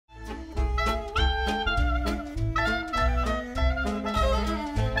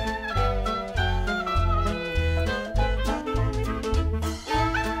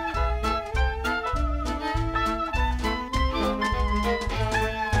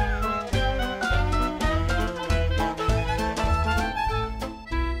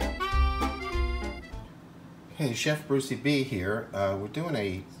Hey, Chef Brucey B here. We're doing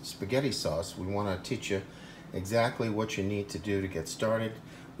a spaghetti sauce. We want to teach you exactly what you need to do to get started.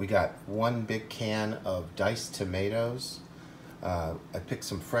 We got one big can of diced tomatoes. I picked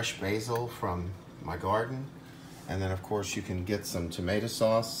some fresh basil from my garden. And then of course you can get some tomato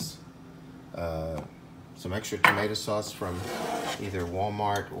sauce, some extra tomato sauce from either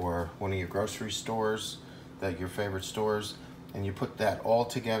Walmart or one of your grocery stores, your favorite stores. And you put that all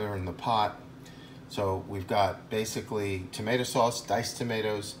together in the pot. So we've got basically tomato sauce, diced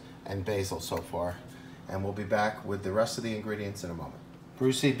tomatoes, and basil so far. And we'll be back with the rest of the ingredients in a moment.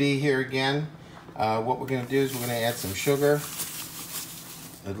 Brucey B here again. What we're gonna do is we're gonna add some sugar,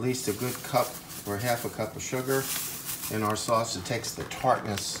 at least a good cup or half a cup of sugar in our sauce. It takes the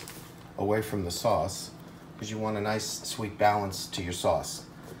tartness away from the sauce because you want a nice sweet balance to your sauce.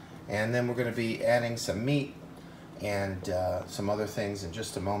 And then we're gonna be adding some meat and some other things in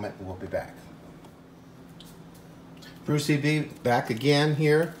just a moment, and we'll be back. Brucey B back again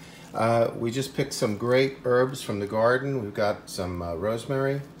here. We just picked some great herbs from the garden. We've got some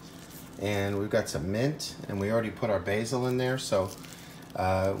rosemary and we've got some mint, and we already put our basil in there. So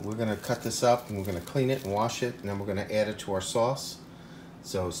we're gonna cut this up and we're gonna clean it and wash it, and then we're gonna add it to our sauce.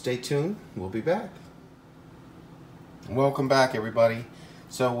 So stay tuned, we'll be back. Welcome back, everybody.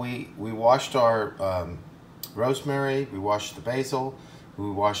 So we washed our rosemary, we washed the basil,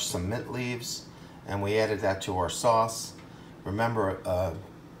 we washed some mint leaves, and we added that to our sauce. Remember,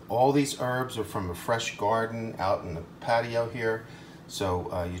 all these herbs are from a fresh garden out in the patio here,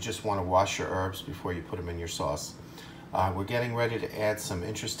 so you just want to wash your herbs before you put them in your sauce. We're getting ready to add some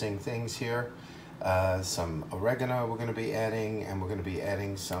interesting things here. Some oregano we're going to be adding, and we're going to be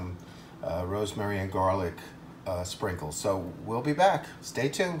adding some rosemary and garlic sprinkles. So we'll be back. Stay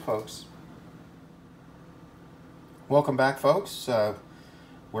tuned, folks. Welcome back, folks.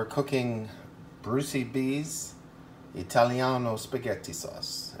 We're cooking Brucey B's Italiano spaghetti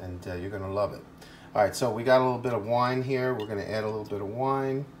sauce, and you're gonna love it. All right, so we got a little bit of wine here. We're gonna add a little bit of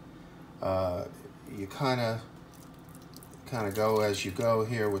wine. You kind of go as you go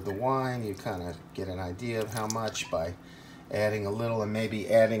here with the wine. You kind of get an idea of how much by adding a little and maybe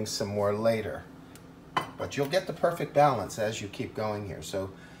adding some more later. But you'll get the perfect balance as you keep going here.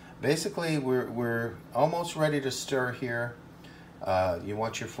 So basically, we're almost ready to stir here. You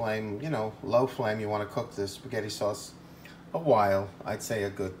want your flame, low flame. You want to cook the spaghetti sauce a while. I'd say a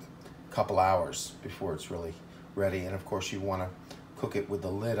good couple hours before it's really ready. And of course, you want to cook it with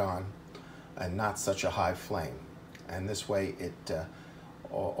the lid on and not such a high flame. And this way,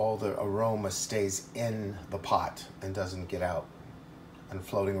 all the aroma stays in the pot and doesn't get out and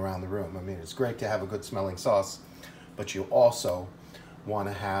floating around the room. I mean, it's great to have a good smelling sauce, but you also want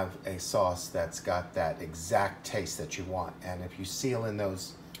to have a sauce that's got that exact taste that you want. And if you seal in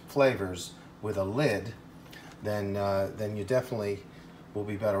those flavors with a lid, then you definitely will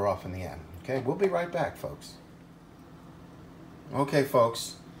be better off in the end. Okay, we'll be right back, folks. Okay,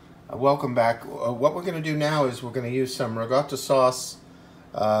 folks, welcome back. What we're going to do now is we're going to use some ricotta sauce,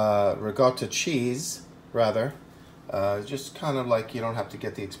 ricotta cheese, rather. Just kind of like, you don't have to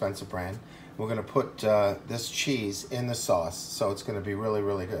get the expensive brand. We're going to put this cheese in the sauce, so it's going to be really,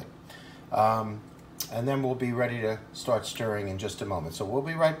 really good. And then we'll be ready to start stirring in just a moment. So we'll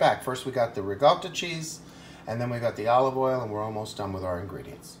be right back. First, we got the ricotta cheese, and then we got the olive oil, and we're almost done with our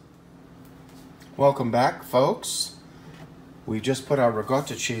ingredients. Welcome back, folks. We just put our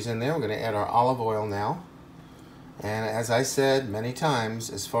ricotta cheese in there. We're going to add our olive oil now. And as I said many times,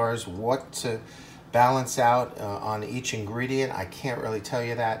 as far as what to balance out on each ingredient, I can't really tell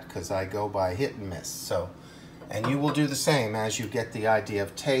you that because I go by hit and miss. So, and you will do the same as you get the idea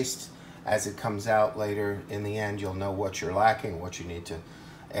of taste. As it comes out later in the end, you'll know what you're lacking, what you need to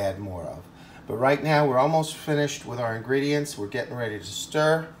add more of. But right now, we're almost finished with our ingredients. We're getting ready to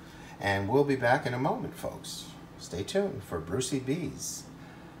stir, and we'll be back in a moment, folks. Stay tuned for Brucey B's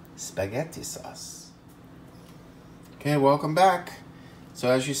spaghetti sauce. Okay, welcome back. So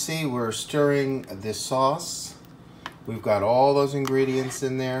as you see, we're stirring this sauce. We've got all those ingredients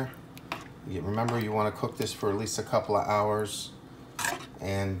in there. Remember, you want to cook this for at least a couple of hours,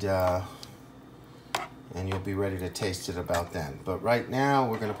 and you'll be ready to taste it about then. But right now,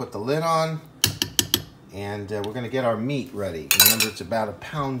 we're going to put the lid on, and we're going to get our meat ready. Remember, it's about a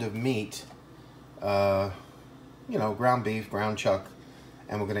pound of meat, ground beef, ground chuck,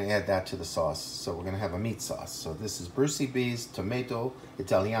 and we're going to add that to the sauce. So we're going to have a meat sauce. So this is Brucey B's Tomato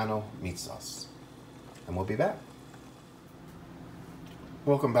Italiano meat sauce. And we'll be back.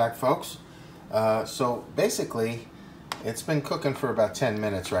 Welcome back, folks. So basically, it's been cooking for about 10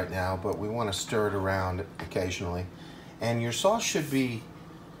 minutes right now, but we want to stir it around occasionally. And your sauce should be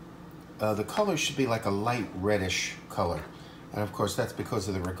the color should be like a light reddish color. And of course, that's because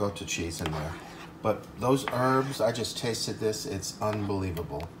of the ricotta cheese in there. But those herbs, I just tasted this, it's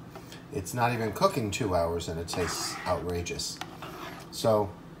unbelievable. It's not even cooking 2 hours and it tastes outrageous. So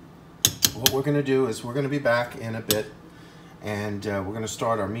what we're gonna do is we're gonna be back in a bit, and we're gonna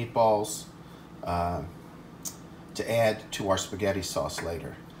start our meatballs to add to our spaghetti sauce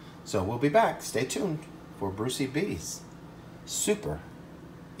later. So we'll be back, stay tuned for Brucey B's Super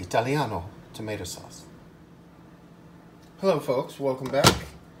Italiano tomato sauce. Hello folks, welcome back.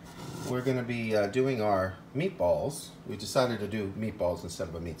 We're going to be doing our meatballs. We decided to do meatballs instead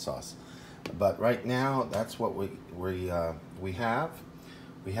of a meat sauce. But right now, that's what we have.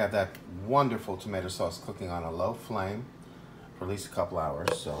 We have that wonderful tomato sauce cooking on a low flame for at least a couple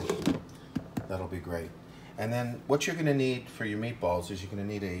hours, so that'll be great. And then what you're going to need for your meatballs is you're going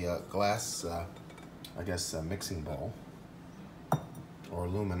to need a glass, I guess, a mixing bowl, or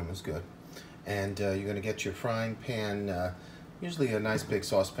aluminum is good. And you're going to get your frying pan. Usually a nice big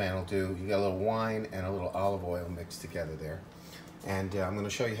saucepan will do. You got a little wine and a little olive oil mixed together there. And I'm going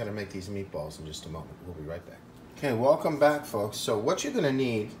to show you how to make these meatballs in just a moment. We'll be right back. Okay, welcome back, folks. So what you're going to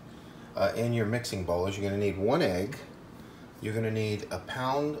need in your mixing bowl is you're going to need 1 egg. You're going to need a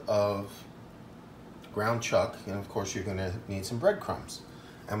pound of ground chuck, and of course you're going to need some breadcrumbs.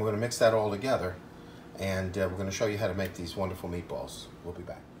 And we're going to mix that all together, and we're going to show you how to make these wonderful meatballs. We'll be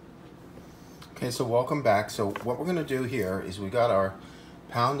back. Okay, so welcome back. So what we're going to do here is we got our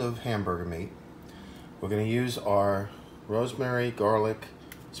pound of hamburger meat. We're going to use our rosemary garlic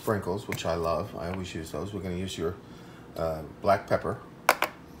sprinkles, which I love. I always use those. We're going to use your black pepper.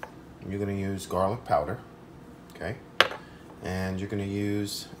 You're going to use garlic powder, okay? And you're going to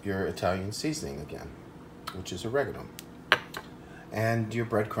use your Italian seasoning again, which is oregano. And your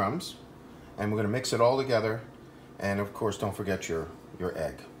breadcrumbs. And we're going to mix it all together. And of course, don't forget your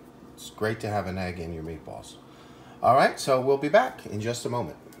egg. It's great to have an egg in your meatballs. All right, so we'll be back in just a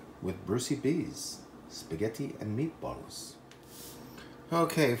moment with Brucey B's Spaghetti and Meatballs.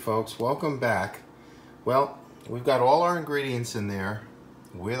 Okay, folks, welcome back. Well, we've got all our ingredients in there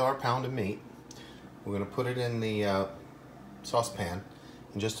with our pound of meat. We're going to put it in the saucepan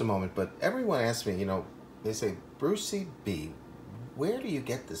in just a moment. But everyone asks me, you know, they say, Brucey B, where do you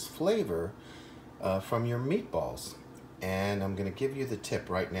get this flavor from your meatballs? And I'm going to give you the tip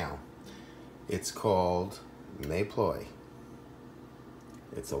right now. It's called Mayploy.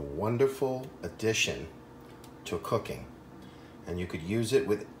 It's a wonderful addition to cooking, and you could use it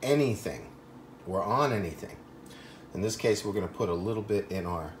with anything or on anything. In this case, we're going to put a little bit in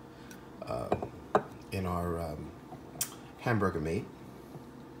our hamburger meat,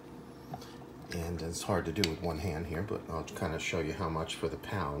 and it's hard to do with one hand here, but I'll kind of show you how much for the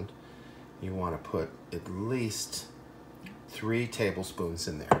pound. You want to put at least 3 tablespoons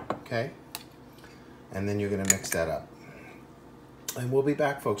in there, okay? And then you're going to mix that up. And we'll be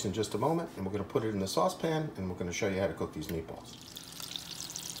back, folks, in just a moment, and we're going to put it in the saucepan, and we're going to show you how to cook these meatballs.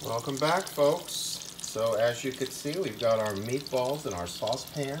 Welcome back, folks. So as you can see, we've got our meatballs in our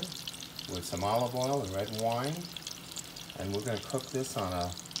saucepan with some olive oil and red wine, and we're going to cook this on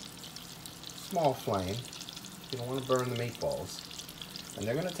a small flame. You don't want to burn the meatballs, and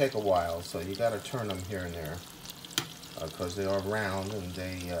they're going to take a while, so you got to turn them here and there because they are round and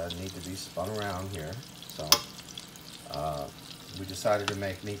they need to be spun around here. So we decided to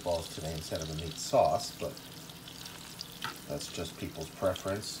make meatballs today instead of a meat sauce, but that's just people's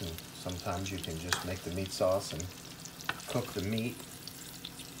preference, and sometimes you can just make the meat sauce and cook the meat,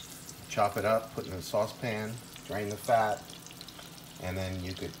 chop it up, put it in a saucepan, drain the fat, and then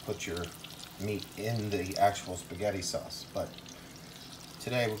you could put your meat in the actual spaghetti sauce. But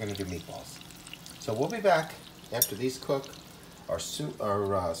today we're going to do meatballs. So we'll be back after these cook. Our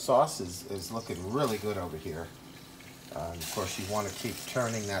sauce is looking really good over here. Of course, you want to keep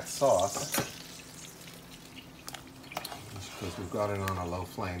turning that sauce because we've got it on a low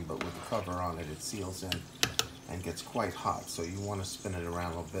flame, but with the cover on it, it seals in and gets quite hot. So you want to spin it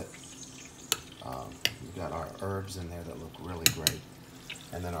around a little bit. We've got our herbs in there that look really great.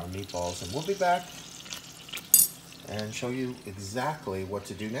 And then our meatballs. And we'll be back and show you exactly what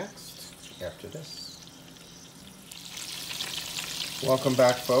to do next after this. Welcome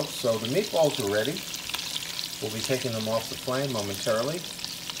back, folks. So the meatballs are ready. We'll be taking them off the flame momentarily.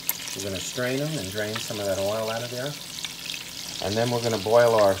 We're going to strain them and drain some of that oil out of there. And then we're going to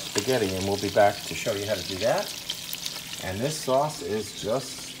boil our spaghetti, and we'll be back to show you how to do that. And this sauce is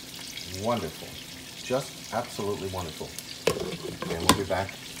just wonderful. Just absolutely wonderful. And we'll be back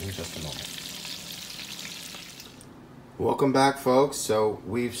in just a moment. Welcome back, folks. So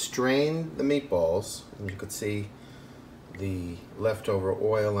we've strained the meatballs, and you can see the leftover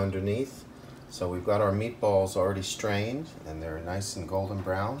oil underneath. So we've got our meatballs already strained and they're nice and golden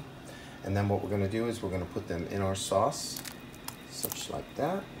brown. And then what we're going to do is we're going to put them in our sauce, such like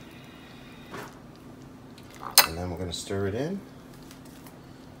that. And then we're going to stir it in.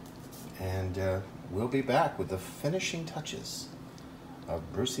 And we'll be back with the finishing touches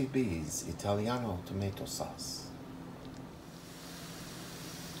of Brucey B's Italiano tomato sauce.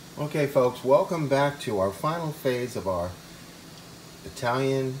 Okay folks, welcome back to our final phase of our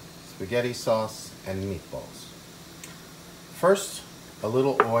Italian spaghetti sauce and meatballs. First, a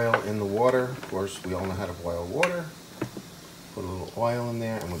little oil in the water. Of course, we all know how to boil water. Put a little oil in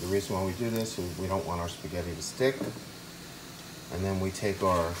there, and the reason why we do this is we don't want our spaghetti to stick. And then we take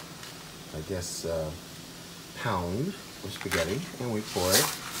our, I guess, pound of spaghetti, and we pour it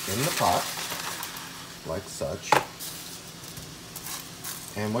in the pot, like such.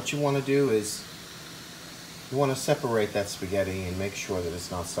 And what you want to do is you want to separate that spaghetti and make sure that it's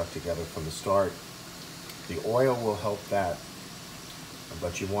not stuck together from the start. The oil will help that,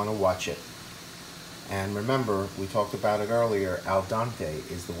 but you want to watch it. And remember, we talked about it earlier, al dente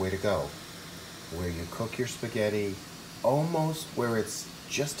is the way to go, where you cook your spaghetti almost where it's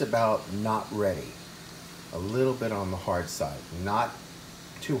just about not ready. A little bit on the hard side, not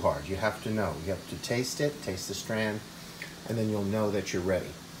too hard. You have to know. You have to taste it, taste the strand, and then you'll know that you're ready.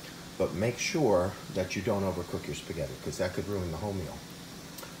 But make sure that you don't overcook your spaghetti, because that could ruin the whole meal.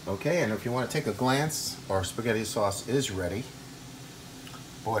 Okay, and if you want to take a glance, our spaghetti sauce is ready.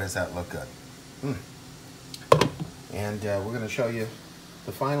 Boy, does that look good. And we're going to show you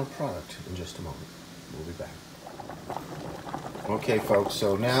the final product in just a moment. We'll be back. Okay folks,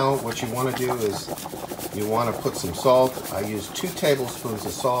 so now what you want to do is you want to put some salt. I use 2 tablespoons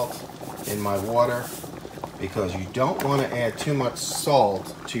of salt in my water because you don't want to add too much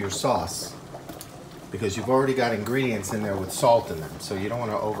salt to your sauce because you've already got ingredients in there with salt in them, so you don't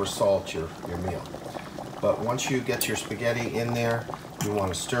want to over salt your meal. But once you get your spaghetti in there, you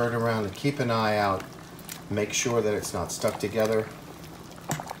want to stir it around and keep an eye out. Make sure that it's not stuck together.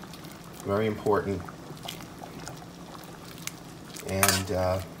 Very important.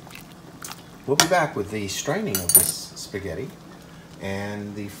 And we'll be back with the straining of this spaghetti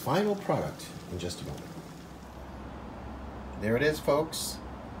and the final product in just a moment. There it is, folks.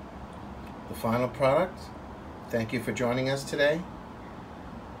 The final product. Thank you for joining us today.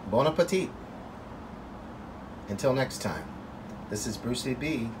 Bon appetit. Until next time, this is Brucey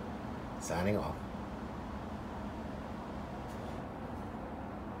B signing off.